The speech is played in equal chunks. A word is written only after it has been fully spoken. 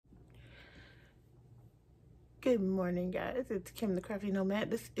Good morning, guys. It's Kim the Crafty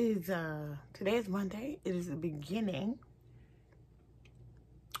Nomad. This is today is Monday. It is the beginning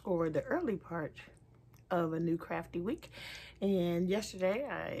or the early part of a new crafty week. And yesterday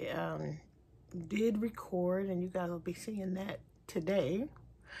I did record, and you guys will be seeing that today.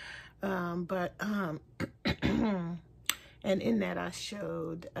 And in that I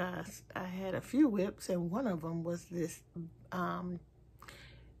showed I had a few whips, and one of them was this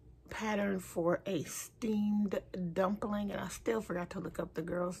pattern for a steamed dumpling, and I still forgot to look up the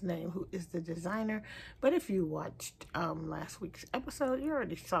girl's name who is the designer. But if you watched last week's episode, you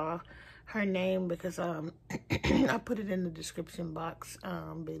already saw her name because I put it in the description box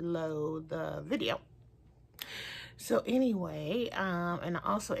below the video. So anyway, and I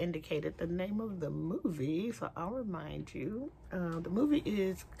also indicated the name of the movie, so I'll remind you. The movie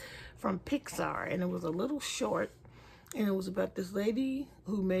is from Pixar, and it was a little short. And it was about this lady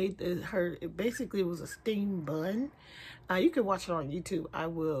who made it basically was a steamed bun. You can watch it on YouTube. I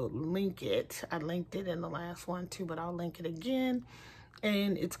will link it. I linked it in the last one too, but I'll link it again.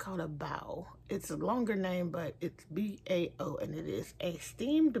 And it's called a bao. It's a longer name, but it's B-A-O, and it is a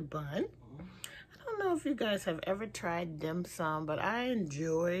steamed bun. I don't know if you guys have ever tried dim sum, but I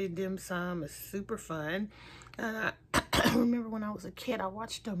enjoy dim sum. It's super fun. I remember when I was a kid, I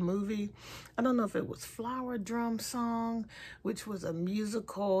watched a movie. I don't know if it was Flower Drum Song, which was a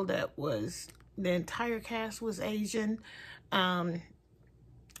musical that was, the entire cast was Asian. And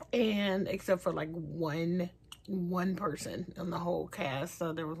except for like one person in the whole cast.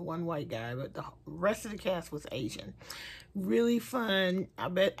 So there was one white guy, but the rest of the cast was Asian. Really fun. I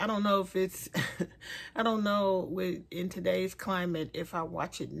don't know if it's, I don't know in today's climate, if I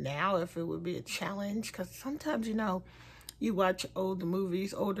watch it now, if it would be a challenge. Because sometimes, you know, you watch older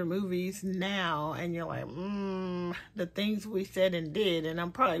movies now, and you're like, the things we said and did. And I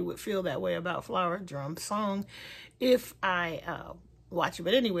probably would feel that way about Flower Drum Song if I watch it.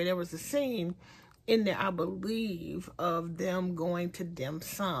 But anyway, there was a scene in there, I believe, of them going to dim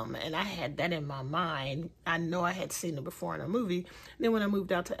sum, and I had that in my mind. I know I had seen it before in a movie. Then when I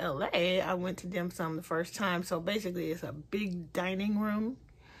moved out to LA, I went to dim sum the first time. So basically it's a big dining room,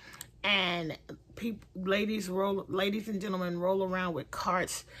 and ladies and gentlemen roll around with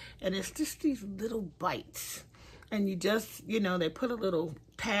carts, and it's just these little bites, and you just, you know, they put a little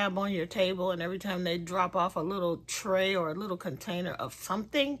tab on your table, and every time they drop off a little tray or a little container of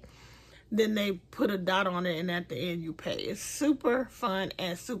something, then they put a dot on it, and at the end you pay. It's super fun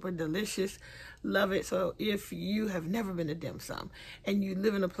and super delicious. Love it. So if you have never been to dim sum and you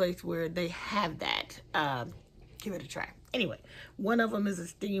live in a place where they have that, give it a try. Anyway, one of them is a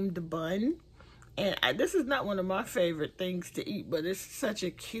steamed bun. And this is not one of my favorite things to eat, but it's such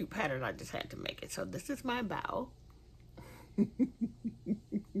a cute pattern, I just had to make it. So this is my bao.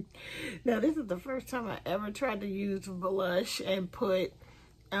 Now, this is the first time I ever tried to use blush and put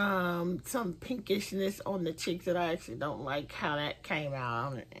some pinkishness on the cheeks that I actually don't like how that came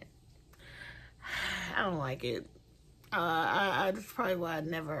out. I don't like it. That's probably why I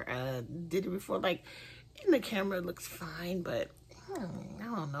never did it before. Like, in the camera it looks fine, but I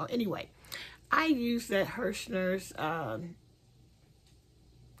don't know. Anyway, I used that Hirschner's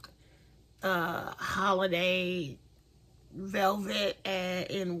holiday velvet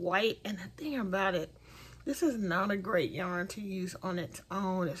in white, and the thing about it, this is not a great yarn to use on its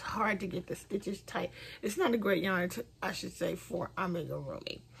own. It's hard to get the stitches tight. It's not a great yarn, I should say, for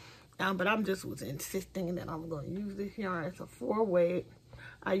amigurumi. But I'm just was insisting that I'm going to use this yarn. It's a 4-weight.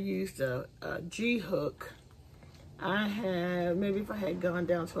 I used a G hook. I have, maybe if I had gone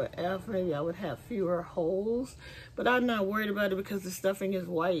down to an F, maybe I would have fewer holes. But I'm not worried about it because the stuffing is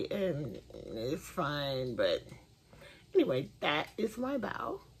white and it's fine. But anyway, that is my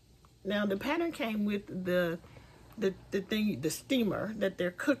bao. Now the pattern came with the steamer that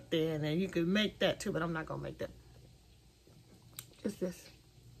they're cooked in, and you could make that too, but I'm not gonna make that. Just this.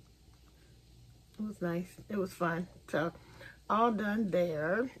 It was nice. It was fun. So all done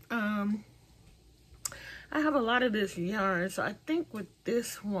there. I have a lot of this yarn, so I think with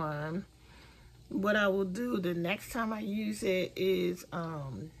this one, what I will do the next time I use it is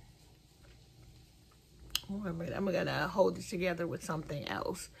wait a minute, I'm gonna hold it together with something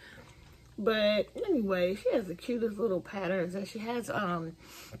else. But anyway, she has the cutest little patterns, and she has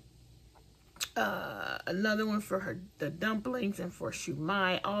another one for the dumplings and for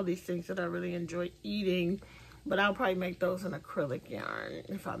shumai, all these things that I really enjoy eating. But I'll probably make those in acrylic yarn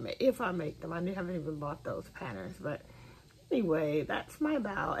if I make them. I haven't even bought those patterns. But anyway, that's my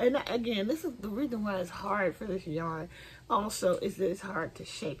bao. And again, this is the reason why it's hard for this yarn. Also, is that it's hard to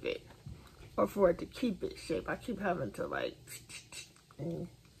shape it, or for it to keep its shape. I keep having to like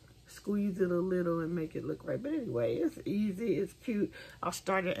squeeze it a little and make it look right. But anyway, it's easy, it's cute. I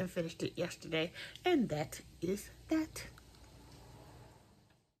started and finished it yesterday, and that is that.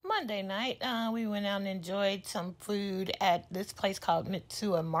 Monday night, we went out and enjoyed some food at this place called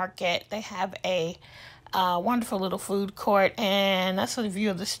Mitsuya Market. They have a wonderful little food court, and that's the view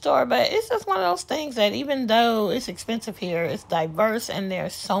of the store. But it's just one of those things that even though it's expensive here, it's diverse and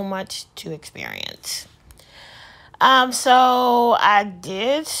there's so much to experience. So I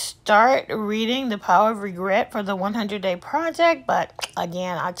did start reading The Power of Regret for the 100-Day Project, but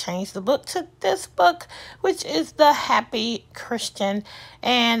again, I changed the book to this book, which is The Happy Christian,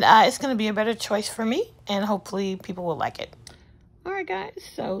 and it's going to be a better choice for me, and hopefully people will like it. All right, guys,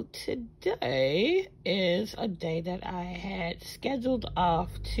 so today is a day that I had scheduled off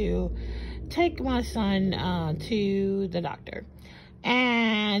to take my son to the doctor,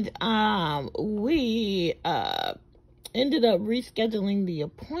 and we ended up rescheduling the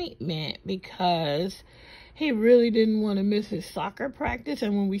appointment because he really didn't want to miss his soccer practice.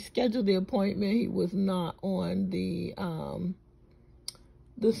 And when we scheduled the appointment, he was not on the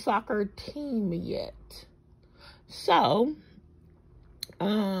soccer team yet. So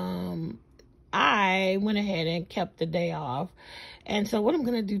I went ahead and kept the day off. And so what I'm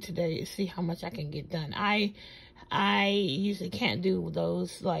going to do today is see how much I can get done. I usually can't do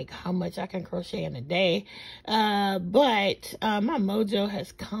those, like how much I can crochet in a day, but my mojo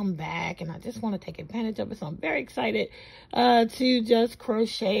has come back and I just want to take advantage of it. So I'm very excited to just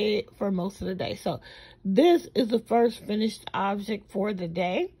crochet for most of the day. So this is the first finished object for the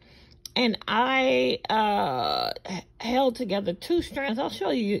day, and I held together 2 strands. I'll show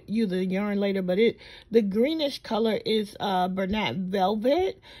you the yarn later, but the greenish color is Bernat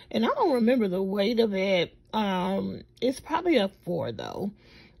Velvet, and I don't remember the weight of it. It's probably a 4 though.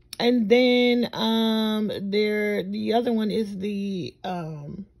 And then the other one is the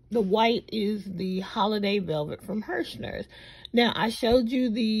white is the Holiday Velvet from Hirschner's. Now I showed you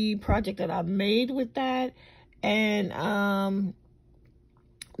the project that I made with that, and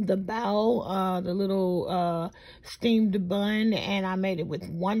the bow, the little steamed bun, and I made it with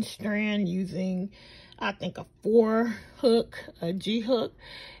 1 strand using, I think, a 4 hook, a G hook.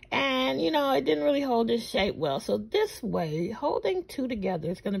 And, you know, it didn't really hold its shape well. So this way, holding 2 together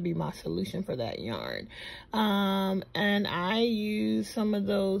is going to be my solution for that yarn. And I use some of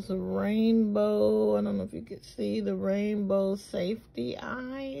those rainbow, I don't know if you can see the rainbow safety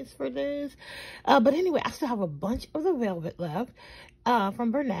eyes for this. But anyway, I still have a bunch of the velvet left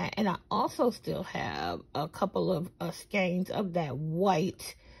from Bernat. And I also still have a couple of skeins of that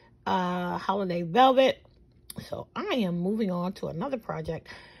white Holiday Velvet. So I am moving on to another project.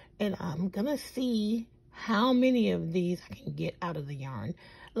 And I'm going to see how many of these I can get out of the yarn.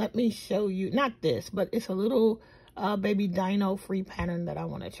 Let me show you, not this, but it's a little baby dino free pattern that I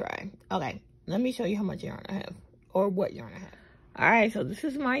want to try. Okay, let me show you how much yarn I have, or what yarn I have. All right, so this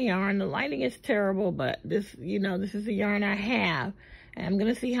is my yarn. The lighting is terrible, but this, you know, this is the yarn I have. And I'm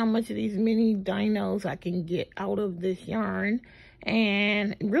going to see how much of these mini dinos I can get out of this yarn.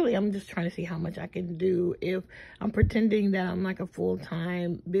 And really, I'm just trying to see how much I can do if I'm pretending that I'm like a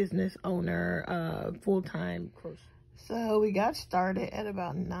full-time business owner, full-time crochet. So we got started at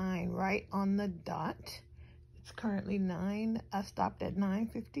about 9, right on the dot. It's currently 9. I stopped at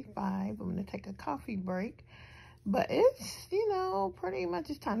 9:55. I'm going to take a coffee break. But it's, you know, pretty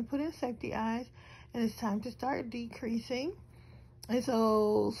much it's time to put in safety eyes. And it's time to start decreasing. And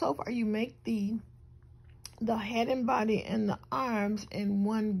so far you make the head and body and the arms in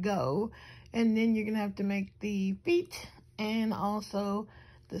one go, and then you're gonna have to make the feet and also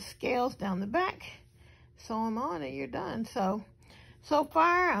the scales down the back. Sew them on and you're done. So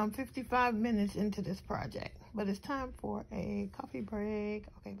far I'm 55 minutes into this project, but it's time for a coffee break.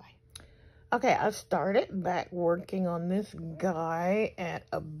 Okay, bye. Okay, I started back working on this guy at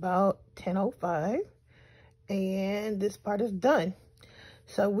about 10:05, and this part is done.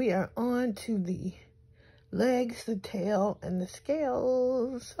 So we are on to the legs, the tail, and the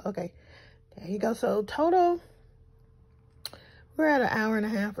scales. Okay, there you go. So total, we're at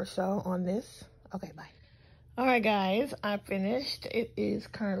 1.5 hours or so on this. Okay, bye. All right, guys, I finished. It is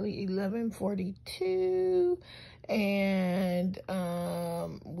currently 11:42, and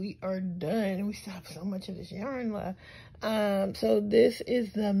we are done. We still have so much of this yarn left. So this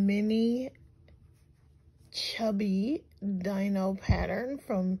is the mini Chubby Dino pattern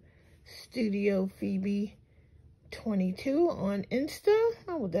from Studio Phoebe 22 on Insta.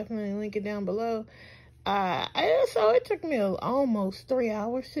 I will definitely link it down below. So it took me almost 3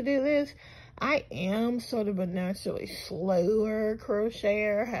 hours to do this. I am sort of a naturally slower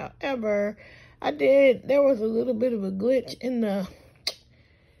crocheter. However, there was a little bit of a glitch in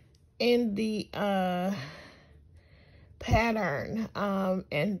in the pattern,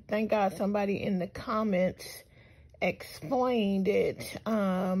 and thank God somebody in the comments explained it.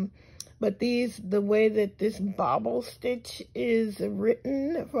 But the way that this bobble stitch is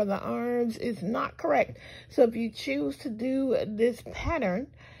written for the arms is not correct. So if you choose to do this pattern,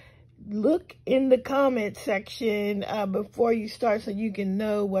 look in the comment section before you start, so you can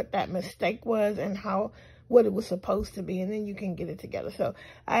know what that mistake was and what it was supposed to be, and then you can get it together. So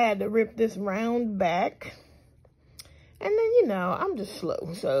I had to rip this round back, and then, you know, I'm just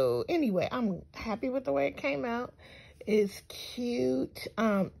slow. So anyway, I'm happy with the way it came out. It's cute.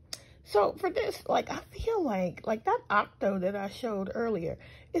 So for this, like, I feel like that Octo that I showed earlier,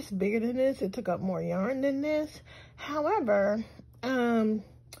 it's bigger than this. It took up more yarn than this. However,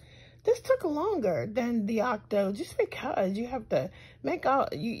 this took longer than the Octo, just because you have to make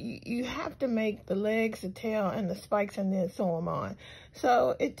you have to make the legs, the tail, and the spikes, and then sew them on.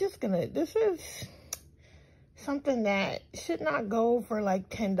 So this is something that should not go for like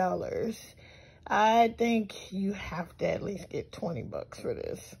 $10. I think you have to at least get 20 bucks for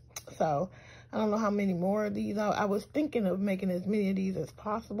this. So I don't know how many more of these. I was thinking of making as many of these as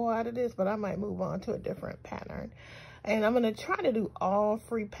possible out of this, but I might move on to a different pattern. And I'm going to try to do all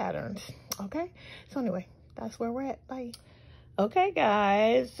free patterns. Okay? So anyway, that's where we're at. Bye. Okay,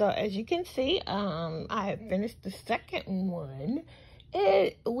 guys. So as you can see, I have finished the second one.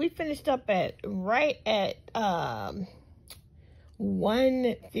 We finished up right at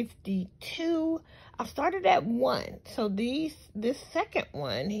 152. I started at 1. So this second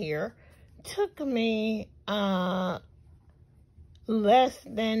one here took me less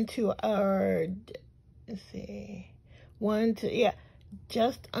than 2 hours. Let's see.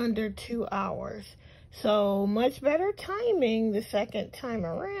 Just under 2 hours. So much better timing the second time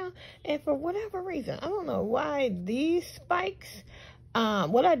around. And for whatever reason, I don't know why these spikes,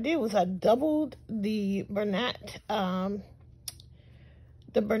 what I did was I doubled the Bernat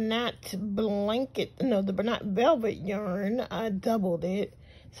velvet yarn. I doubled it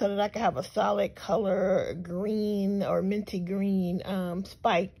so that I could have a solid color green or minty green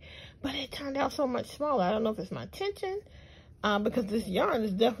spike. But it turned out so much smaller. I don't know if it's my tension, because this yarn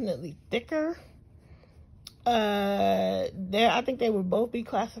is definitely thicker. I think they would both be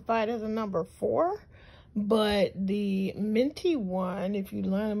classified as a number 4. But the minty one, if you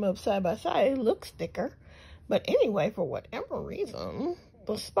line them up side by side, it looks thicker. But anyway, for whatever reason,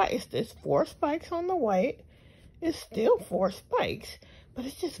 the spikes, there's 4 spikes on the white. It's still 4 spikes, but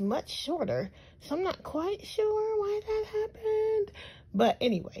it's just much shorter. So I'm not quite sure why that happened. But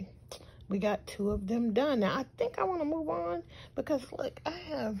anyway, we got 2 of them done. Now, I think I want to move on because, look, I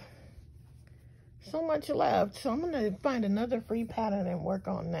have so much left. So I'm going to find another free pattern and work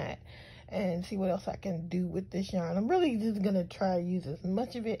on that and see what else I can do with this yarn. I'm really just going to try to use as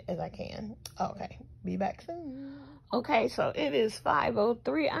much of it as I can. Okay, be back soon. Okay, so it is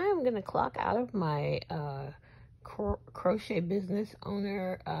 5:03. I am going to clock out of my crochet business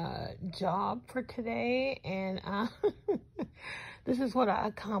owner job for today, and this is what I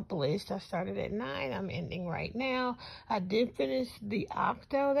accomplished. I started at 9. I'm ending right now. I did finish the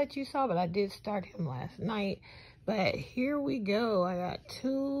Octo that you saw, but I did start him last night. But here we go. I got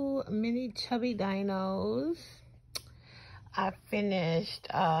 2 mini Chubby Dinos. I finished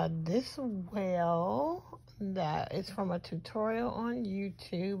this whale that is from a tutorial on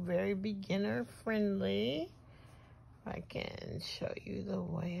YouTube, very beginner friendly. I can show you the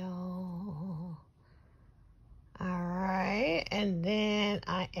whale. All right, and then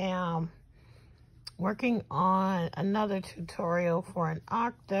I am working on another tutorial for an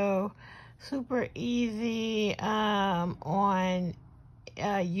Octo, super easy, on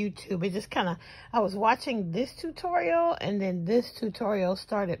YouTube. It just kind of, I was watching this tutorial and then this tutorial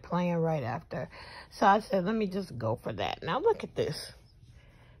started playing right after. So I said, let me just go for that. Now look at this.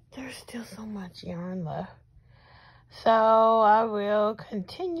 There's still so much yarn left. So I will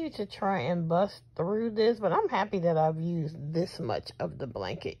continue to try and bust through this, but I'm happy that I've used this much of the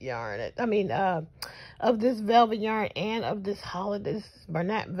blanket yarn. I mean, of this velvet yarn and of this holiday. This is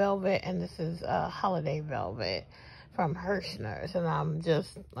Bernat velvet and this is holiday velvet from Hirschner's. And I'm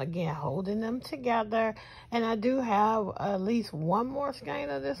just, again, holding them together. And I do have at least 1 more skein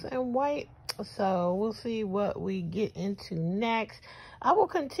of this in white. So we'll see what we get into next. I will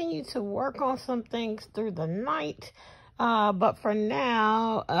continue to work on some things through the night. But for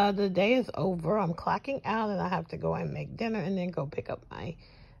now, the day is over. I'm clocking out and I have to go and make dinner and then go pick up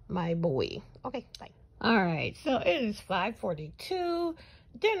my boy. Okay, bye. All right, so it is 5:42.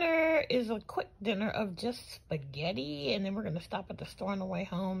 Dinner is a quick dinner of just spaghetti, and then we're going to stop at the store on the way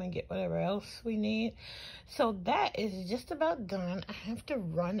home and get whatever else we need. So that is just about done. I have to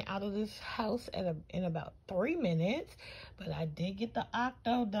run out of this house in about 3 minutes, but I did get the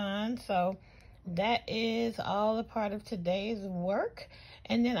Octo done, so that is all a part of today's work.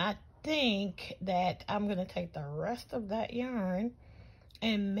 And then I think that I'm going to take the rest of that yarn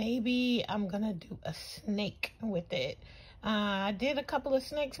and maybe I'm going to do a snake with it. I did a couple of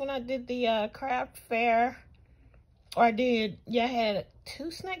snakes when I did the craft fair. Or I had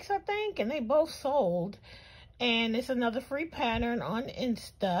 2 snakes, I think, and they both sold. And it's another free pattern on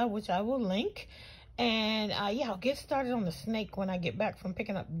Insta, which I will link. And yeah, I'll get started on the snake when I get back from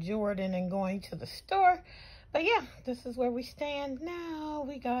picking up Jordan and going to the store. But yeah, this is where we stand now.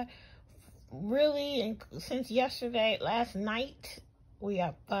 We got really, and since last night, we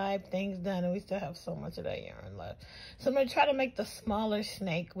have 5 things done, and we still have so much of that yarn left. So I'm going to try to make the smaller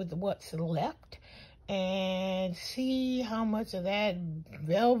snake with what's left and see how much of that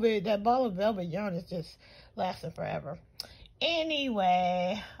ball of velvet yarn is just lasting forever.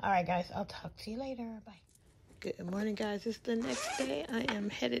 Anyway, all right, guys, I'll talk to you later. Bye. Good morning, guys. It's the next day. I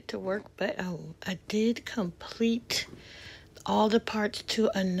am headed to work, but I did complete all the parts to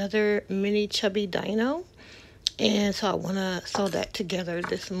another mini Chubby Dino. And so I want to sew that together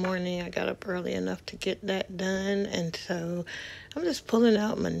this morning. I got up early enough to get that done. And so I'm just pulling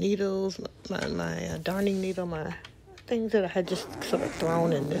out my needles, my darning needle, my things that I had just sort of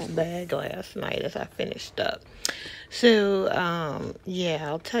thrown in this bag last night as I finished up. So, yeah,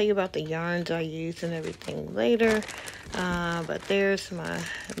 I'll tell you about the yarns I used and everything later. But there's my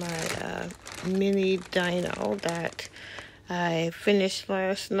mini dino that I finished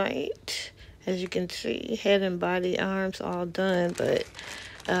last night. As you can see, head and body, arms all done, but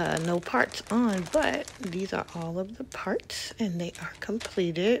no parts on. But these are all of the parts, and they are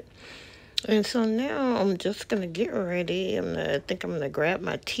completed. And so now I'm just going to get ready. I think I'm going to grab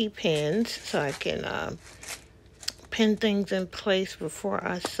my T-pins so I can pin things in place before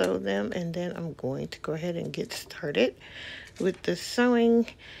I sew them. And then I'm going to go ahead and get started with the sewing.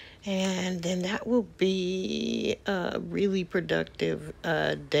 And then that will be a really productive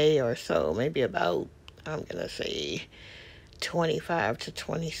day or so. Maybe about, I'm going to say, 25 to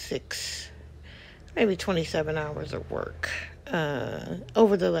 26, maybe 27 hours of work.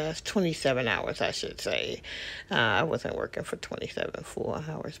 Over the last 27 hours, I should say. I wasn't working for 27 full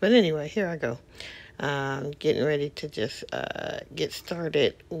hours. But anyway, here I go. Getting ready to just get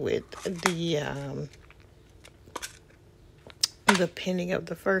started with the pinning of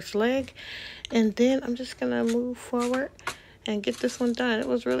the first leg, and then I'm just gonna move forward and get this one done. It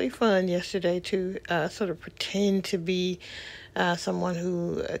was really fun yesterday to sort of pretend to be someone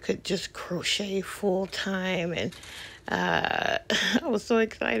who could just crochet full time, and I was so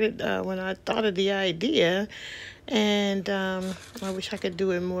excited when I thought of the idea, and I wish I could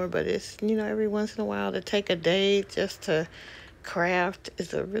do it more, but it's, every once in a while to take a day just to craft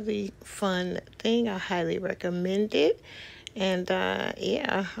is a really fun thing. I highly recommend it. And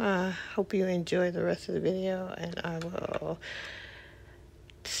yeah, hope you enjoy the rest of the video, and I will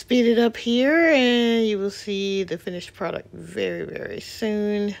speed it up here and you will see the finished product very, very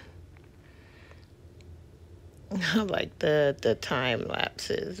soon. I like the time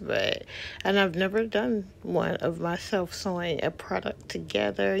lapses, and I've never done one of myself sewing a product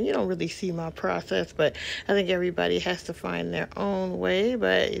together. You don't really see my process, but I think everybody has to find their own way.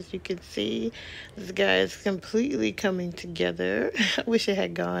 But as you can see, this guy is completely coming together. I wish it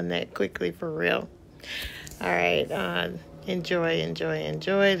had gone that quickly for real. All right, enjoy, enjoy,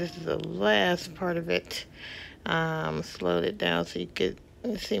 enjoy. This is the last part of it. Slowed it down so you could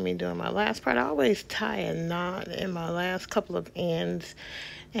see me doing my last part. I always tie a knot in my last couple of ends,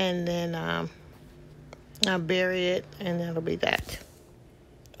 and then I'll bury it, and that'll be that.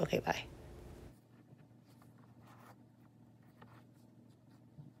 Okay, bye.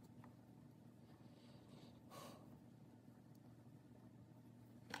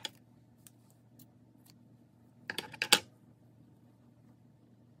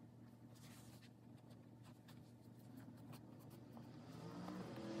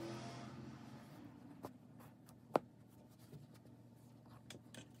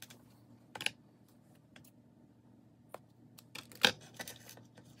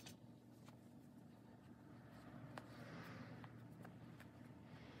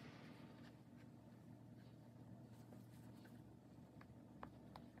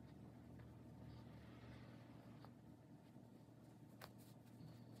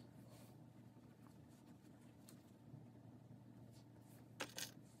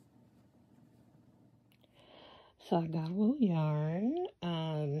 So I got a little yarn.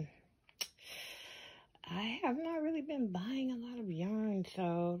 really been buying a lot of yarn,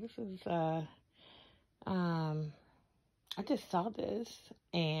 so this is I just saw this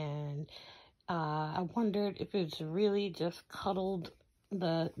and I wondered if it's really just cuddled,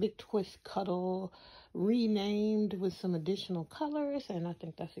 the Big Twist Cuddle renamed with some additional colors, and I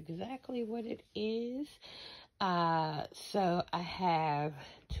think that's exactly what it is. So I have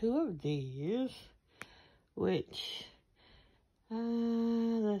 2 of these, which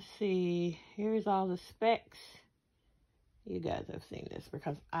let's see, here's all the specs. You guys have seen this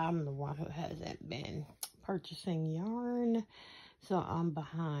because I'm the one who hasn't been purchasing yarn, so I'm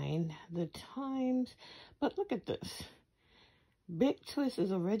behind the times. But look at this. Big Twist is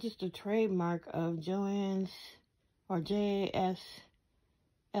a registered trademark of Joann's or JAS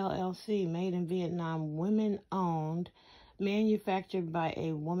LLC, made in Vietnam, women-owned, manufactured by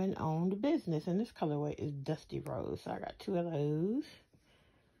a woman-owned business. And this colorway is Dusty Rose. So I got 2 of those.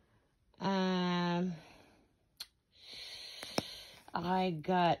 I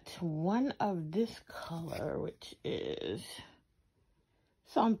got 1 of this color, which is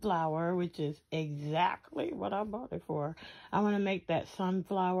Sunflower, which is exactly what I bought it for. I want to make that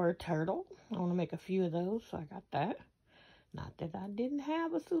sunflower turtle. I want to make a few of those, so I got that. Not that I didn't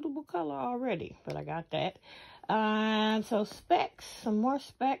have a suitable color already, but I got that. So specs, some more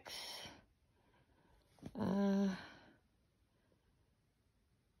specs.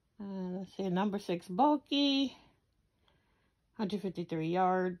 Let's see, number 6 bulky, 153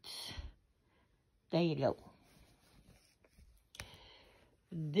 yards. There you go.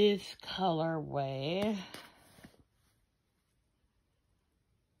 This colorway,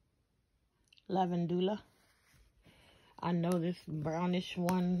 Lavandula. I know this brownish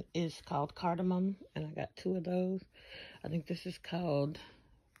one is called Cardamom, and I got 2 of those. I think this is called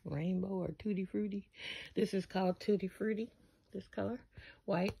Rainbow or Tutti Frutti. This is called Tutti Frutti, this color,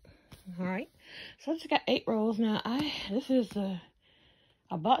 white. All right, so I just got 8 rolls now. I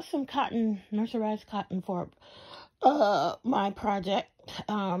bought some cotton, mercerized cotton for my project.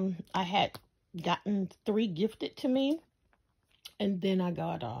 I had gotten 3 gifted to me, and then I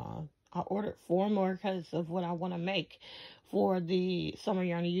got I ordered 4 more because of what I want to make for the Summer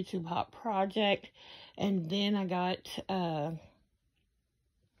Yarn YouTube Hop project. And then I got, I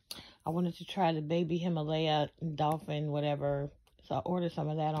wanted to try the baby Himalaya dolphin, whatever. So I ordered some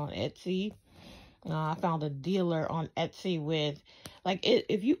of that on Etsy. I found a dealer on Etsy with, like,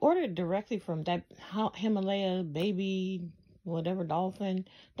 if you order it directly from that Himalaya baby, whatever, dolphin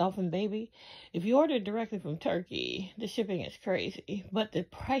baby, if you order it directly from Turkey, the shipping is crazy, but the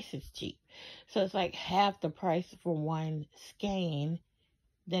price is cheap. So it's like half the price for one skein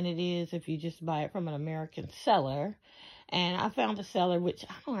than it is if you just buy it from an American seller. And I found a seller, which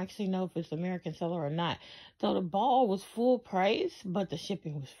I don't actually know if it's American seller or not. So the ball was full price, but the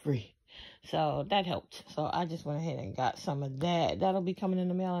shipping was free. So that helped. So I just went ahead and got some of that. That'll be coming in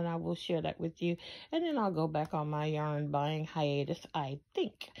the mail, and I will share that with you. And then I'll go back on my yarn buying hiatus, I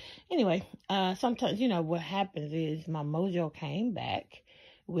think. Anyway, sometimes, you know, what happens is my mojo came back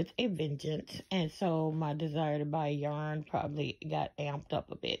with a vengeance. And so my desire to buy yarn probably got amped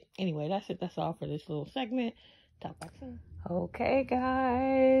up a bit. Anyway, that's it. That's all for this little segment. Talk back soon. Okay,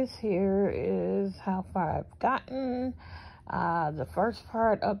 guys. Here is how far I've gotten. The first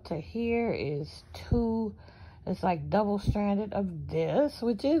part up to here is 2, it's like double-stranded of this,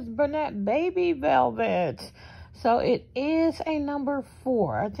 which is Bernat Baby Velvet. So it is a number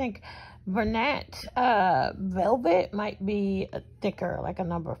 4. I think Bernat Velvet might be a thicker, like a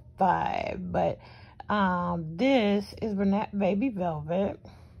number 5. But this is Bernat Baby Velvet.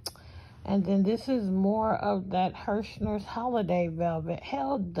 And then this is more of that Hirschner's Holiday Velvet,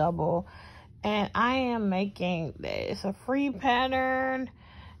 held double. And I am making, it's a free pattern,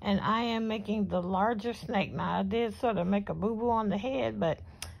 and I am making the larger snake. Now, I did sort of make a boo-boo on the head, but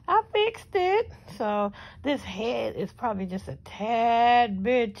I fixed it. So this head is probably just a tad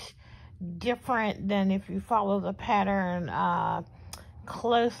bit different than if you follow the pattern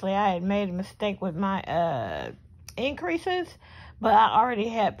closely. I had made a mistake with my increases, but I already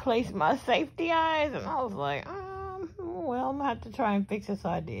had placed my safety eyes, and I was like, well, I'm going to have to try and fix it, so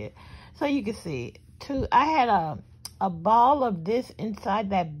I did. So you can see, I had a ball of this inside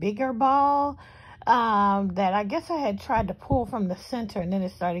that bigger ball that I guess I had tried to pull from the center, and then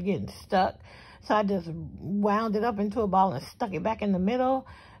it started getting stuck. So I just wound it up into a ball and stuck it back in the middle.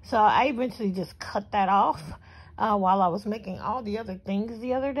 So I eventually just cut that off while I was making all the other things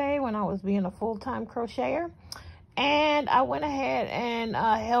the other day when I was being a full-time crocheter. And I went ahead and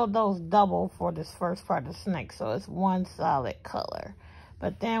held those double for this first part of the snake. So it's one solid color.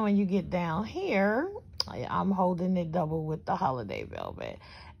 But then when you get down here, I'm holding it double with the Holiday Velvet.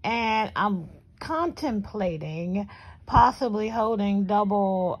 And I'm contemplating possibly holding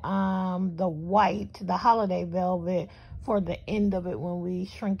double the white, the holiday velvet, for the end of it when we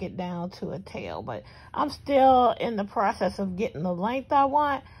shrink it down to a tail. But I'm still in the process of getting the length I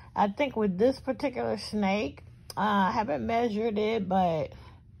want. I think with this particular snake, I haven't measured it, but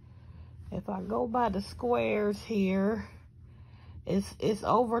if I go by the squares here, it's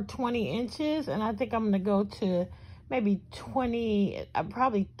over 20 inches, and I think I'm going to go to maybe 20,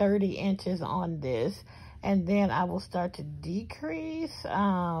 probably 30 inches on this, and then I will start to decrease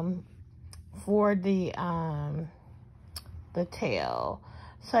for the tail.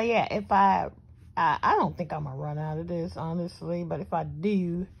 So yeah, if I don't think I'm gonna run out of this, honestly, but if I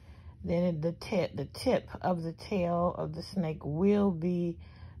do, then the tip of the tail of the snake will be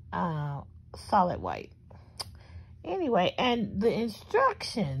solid white. Anyway, and the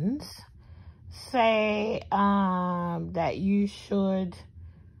instructions say that you should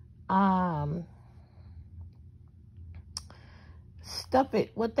stuff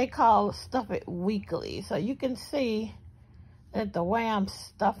it, what they call stuff it weekly. So you can see that the way I'm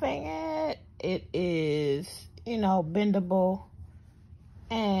stuffing it, it is, you know, bendable,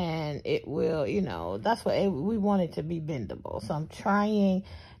 and it will, you know, that's what we want it to be, bendable. So I'm trying,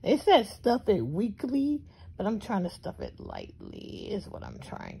 it says stuff it weekly, but I'm trying to stuff it lightly is what I'm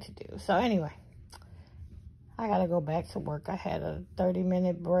trying to do. So anyway, I gotta go back to work. I had a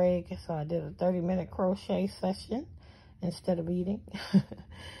 30-minute break, so I did a 30-minute crochet session instead of eating.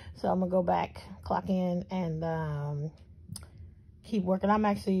 So I'm gonna go back, clock in, and keep working. I'm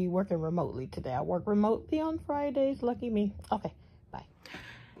actually working remotely today. I work remotely on Fridays. Lucky me. Okay, bye.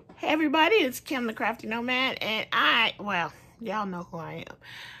 Hey everybody, it's Kim the Crafty Nomad, and well, y'all know who I am.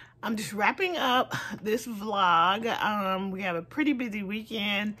 I'm just wrapping up this vlog. We have a pretty busy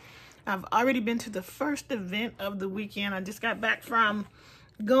weekend. I've already been to the first event of the weekend. I just got back from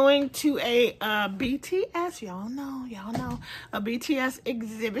going to a BTS, y'all know, a BTS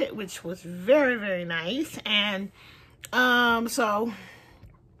exhibit, which was very, very nice. And so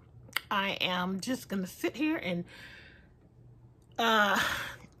I am just gonna sit here and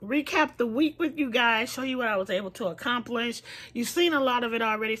recap the week with you guys, show you what I was able to accomplish. You've seen a lot of it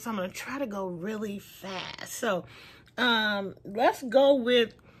already, so I'm gonna try to go really fast. So let's go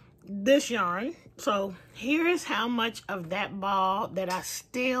with this yarn. So here is how much of that ball that I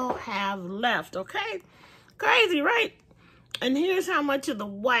still have left. Okay, crazy, right? And here's how much of the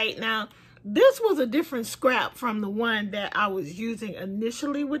white. Now this was a different scrap from the one that I was using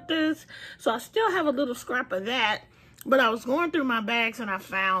initially with this, so I still have a little scrap of that. But I was going through my bags and I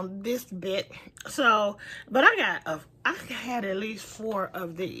found this bit. So, but I had at least 4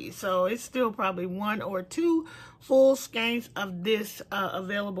 of these. So it's still probably 1 or 2 full skeins of this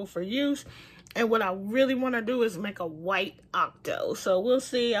available for use. And what I really want to do is make a white octo. So we'll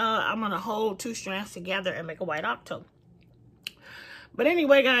see. I'm going to hold 2 strands together and make a white octo. But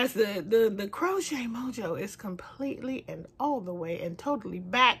anyway, guys, the crochet mojo is completely and all the way and totally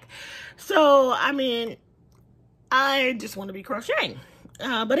back. So, I mean, I just want to be crocheting.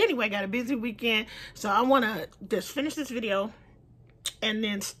 But anyway, got a busy weekend, so I want to just finish this video and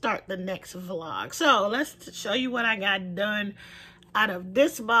then start the next vlog. So let's show you what I got done out of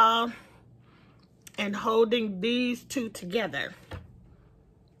this ball and holding these 2 together.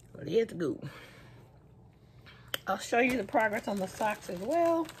 Let's go. I'll show you the progress on the socks as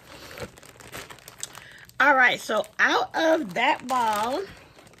well. All right, so out of that ball,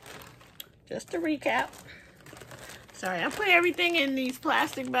 just to recap, sorry, I put everything in these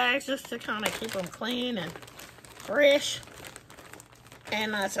plastic bags just to kind of keep them clean and fresh.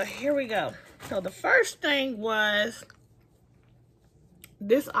 And so here we go. So the first thing was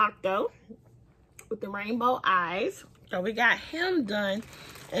this octo with the rainbow eyes. So we got him done.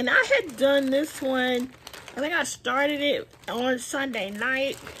 And I had done this one, I think I started it on Sunday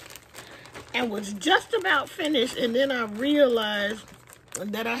night and was just about finished. And then I realized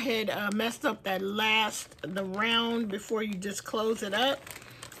that I had messed up that the round before you just close it up.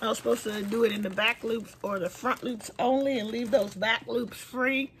 I was supposed to do it in the back loops or the front loops only and leave those back loops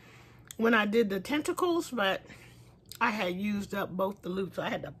free when I did the tentacles, but I had used up both the loops. So I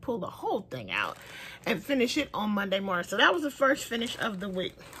had to pull the whole thing out and finish it on Monday morning. So that was the first finish of the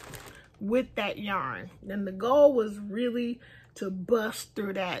week with that yarn. Then the goal was really to bust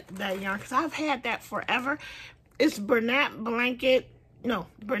through that yarn, because I've had that forever. It's Bernat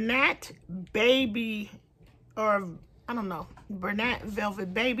Baby, or I don't know, Bernat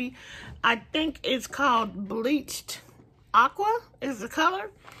Velvet Baby. I think it's called Bleached Aqua is the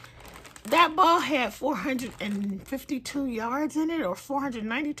color. That ball had 452 yards in it, or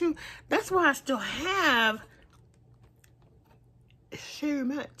 492. That's why I still have so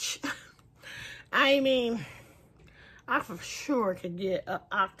much. I mean, I for sure could get an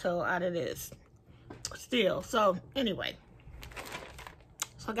Octo out of this still. So anyway,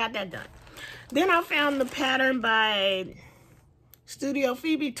 so I got that done. Then I found the pattern by Studio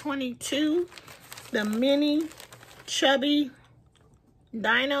Phoebe 22, the mini Chubby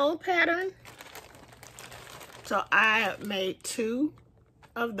Dino pattern. So I made 2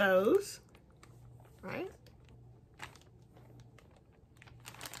 of those, right?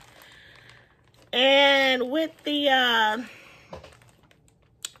 And with the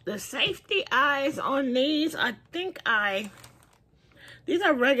safety eyes on these, I think these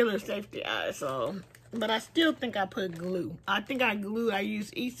are regular safety eyes, so, but I still think I put glue. I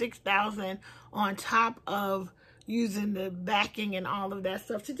used E6000 on top of using the backing and all of that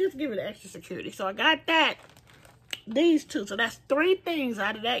stuff to just give it extra security. So I got that, these 2. So that's 3 things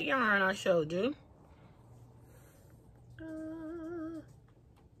out of that yarn I showed you.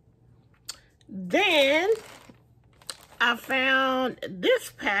 Then I found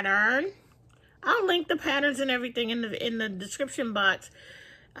this pattern. I'll link the patterns and everything in the description box.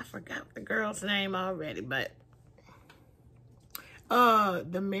 I forgot the girl's name already, but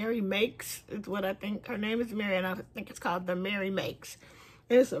the Mary Makes is what I think. Her name is Mary, and I think it's called the Mary Makes.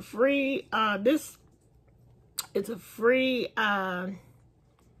 It's a free it's a free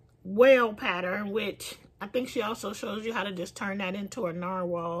whale pattern, which I think she also shows you how to just turn that into a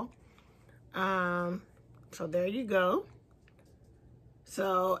narwhal. So there you go.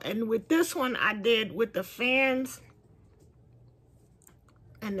 So, and with this one, I did with the fans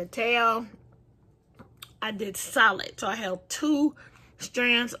and the tail, I did solid. So I held 2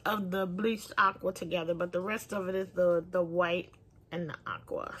 strands of the bleached aqua together, but the rest of it is the white and the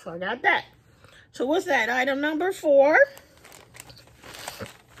aqua. So I got that. So what's that? Item number 4.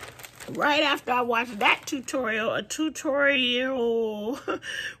 Right after I watched that tutorial, a tutorial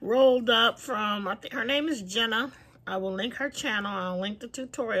rolled up from, I think her name is Genna. I will link her channel. I'll link the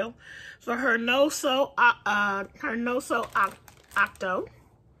tutorial for her no-sew Octo.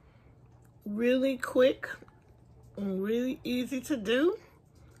 Really quick and really easy to do.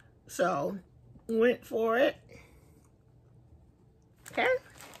 So went for it. Okay.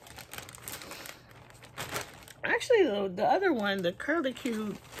 Actually, the other one, the curly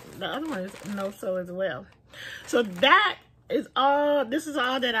cube, the other one is no-sew as well. So that is all. This is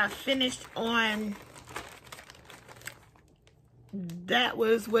all that I finished on. That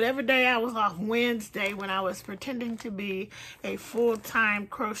was whatever day I was off, Wednesday, when I was pretending to be a full-time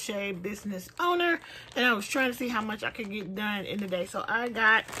crochet business owner, and I was trying to see how much I could get done in the day. So I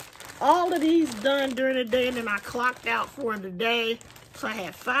got all of these done during the day, and then I clocked out for the day. So I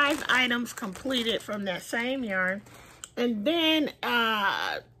had 5 items completed from that same yarn. And then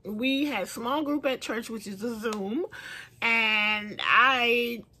we had a small group at church, which is a Zoom, and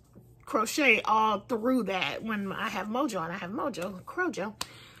I crochet all through that when I have Mojo, and I have Mojo, CROJO.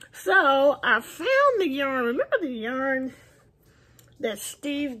 So I found the yarn. Remember the yarn that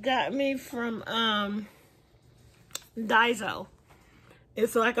Steve got me from Daiso?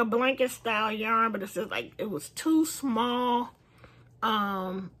 It's like a blanket style yarn, but it's just like, it was too small.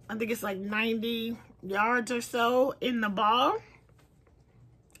 I think it's like 90 yards or so in the ball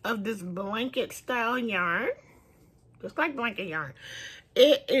of this blanket style yarn. Just like blanket yarn.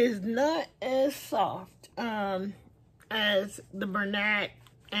 It is not as soft as the Bernat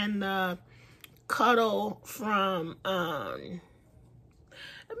and the Cuddle from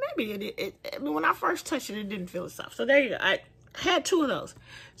maybe I mean, when I first touched it, it didn't feel as soft. So there you go. I had 2 of those.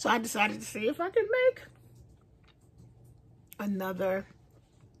 So I decided to see if I could make another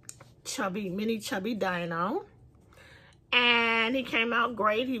mini Chubby Dino. And he came out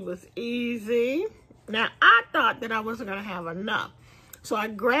great. He was easy. Now, I thought that I wasn't going to have enough. So I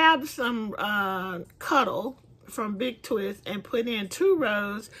grabbed some Cuddle from Big Twist and put in 2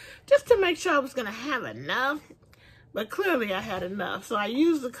 rows just to make sure I was going to have enough. But clearly I had enough. So I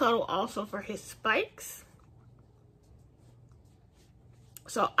used the Cuddle also for his spikes.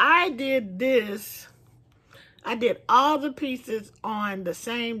 So I did this. I did all the pieces on the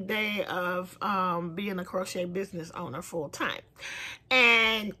same day of being a crochet business owner full time.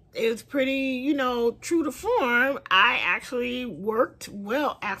 And it's pretty, you know, true to form. I actually worked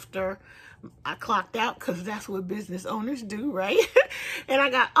well after I clocked out, because that's what business owners do, right? And I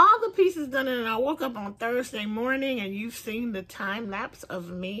got all the pieces done, and I woke up on Thursday morning, and you've seen the time lapse of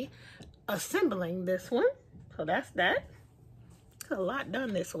me assembling this one. So that's that. That's a lot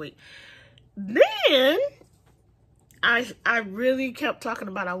done this week. Then I really kept talking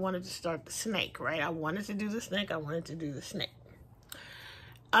about I wanted to start the snake, right? I wanted to do the snake.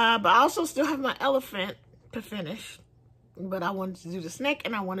 But I also still have my elephant to finish. but I wanted to do the snake,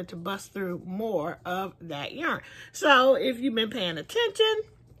 and I wanted to bust through more of that yarn. So if you've been paying attention,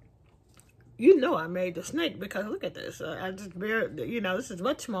 you know I made the snake, because look at this. I just barely, you know, this is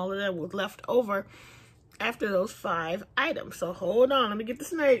much smaller than was left over after those 5 items. So hold on, let me get the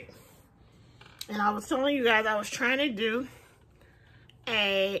snake. And I was telling you guys I was trying to do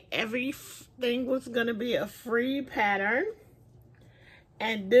everything was going to be a free pattern.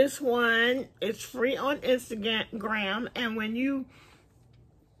 And this one is free on Instagram. And when you,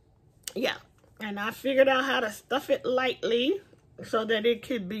 yeah, and I figured out how to stuff it lightly so that it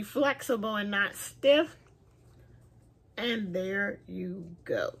could be flexible and not stiff. And there you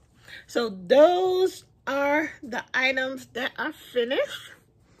go. So those are the items that I finished.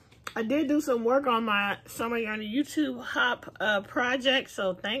 I did do some work on my Summer Yarn YouTube Hop project,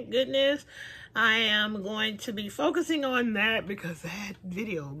 so thank goodness. I am going to be focusing on that because that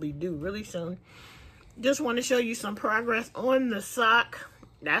video will be due really soon. Just want to show you some progress on the sock.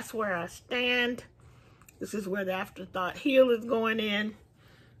 That's where I stand. This is where the afterthought heel is going in.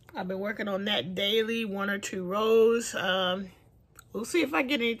 I've been working on that daily, 1 or 2 rows. We'll see if I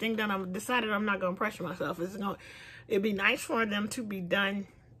get anything done. I've decided I'm not going to pressure myself. It'd be nice for them to be done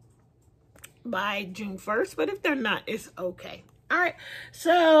by June 1st, but if they're not, it's okay. All right,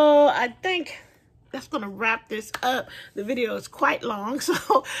 so I think that's gonna wrap this up. The video is quite long,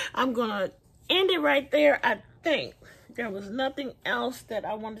 so I'm gonna end it right there. I think there was nothing else that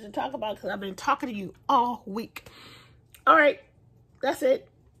I wanted to talk about because I've been talking to you all week. All right, that's it.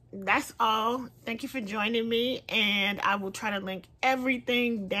 That's all. Thank you for joining me, and I will try to link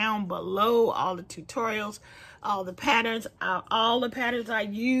everything down below, all the tutorials, all the patterns I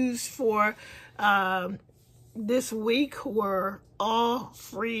used for this week were all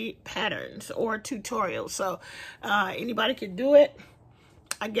free patterns or tutorials. So anybody can do it.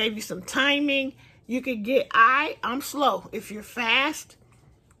 I gave you some timing. You could get, I'm slow. If you're fast,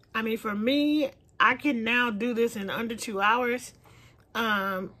 I mean, for me, I can now do this in under 2 hours.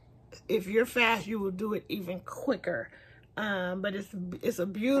 If you're fast, you will do it even quicker. But it's a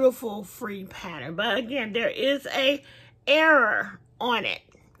beautiful free pattern. But again, there is a error on it.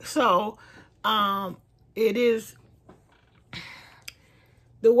 So it is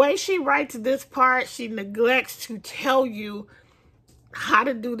the way she writes this part, she neglects to tell you how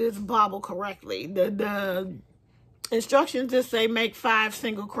to do this bobble correctly. The instructions just say make 5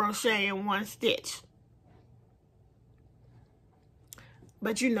 single crochet in 1 stitch.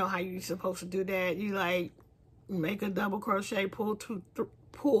 But you know how you're supposed to do that. You like make a double crochet, pull through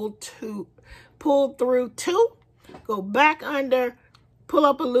 2, go back under, pull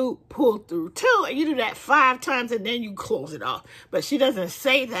up a loop, pull through 2, and you do that 5 times, and then you close it off. But she doesn't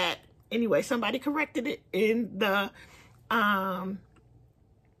say that. Anyway, somebody corrected it in the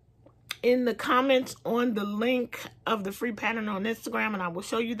comments on the link of the free pattern on Instagram, and I will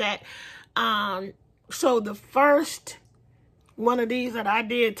show you that. So the first one of these that I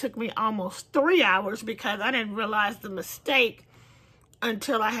did took me almost 3 hours because I didn't realize the mistake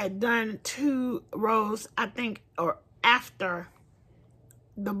until I had done 2 rows, I think, or after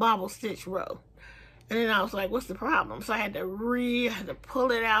the bobble stitch row. And then I was like, what's the problem? So I had to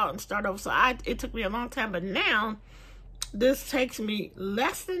pull it out and start over. So it took me a long time, but now this takes me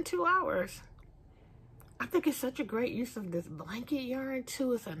less than 2 hours. I think it's such a great use of this blanket yarn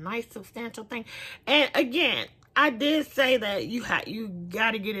too. It's a nice substantial thing. And again, I did say that you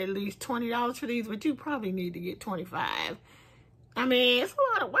got to get at least $20 for these, but you probably need to get $25. I mean, it's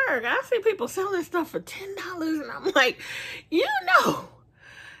a lot of work. I see people selling stuff for $10, and I'm like, you know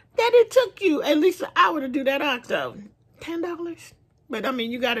that it took you at least an hour to do that Octo. $10? But I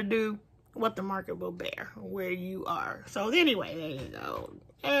mean, you got to do what the market will bear where you are. So anyway, there you go.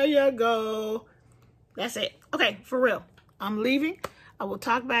 There you go. That's it. Okay, for real. I'm leaving. I will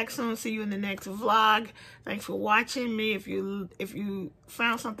talk back soon. See you in the next vlog. Thanks for watching me. If you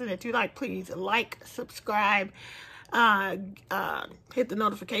found something that you like, please like, subscribe, hit the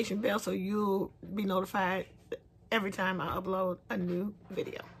notification bell so you'll be notified every time I upload a new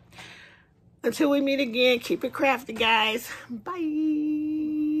video. Until we meet again, keep it crafty, guys. Bye.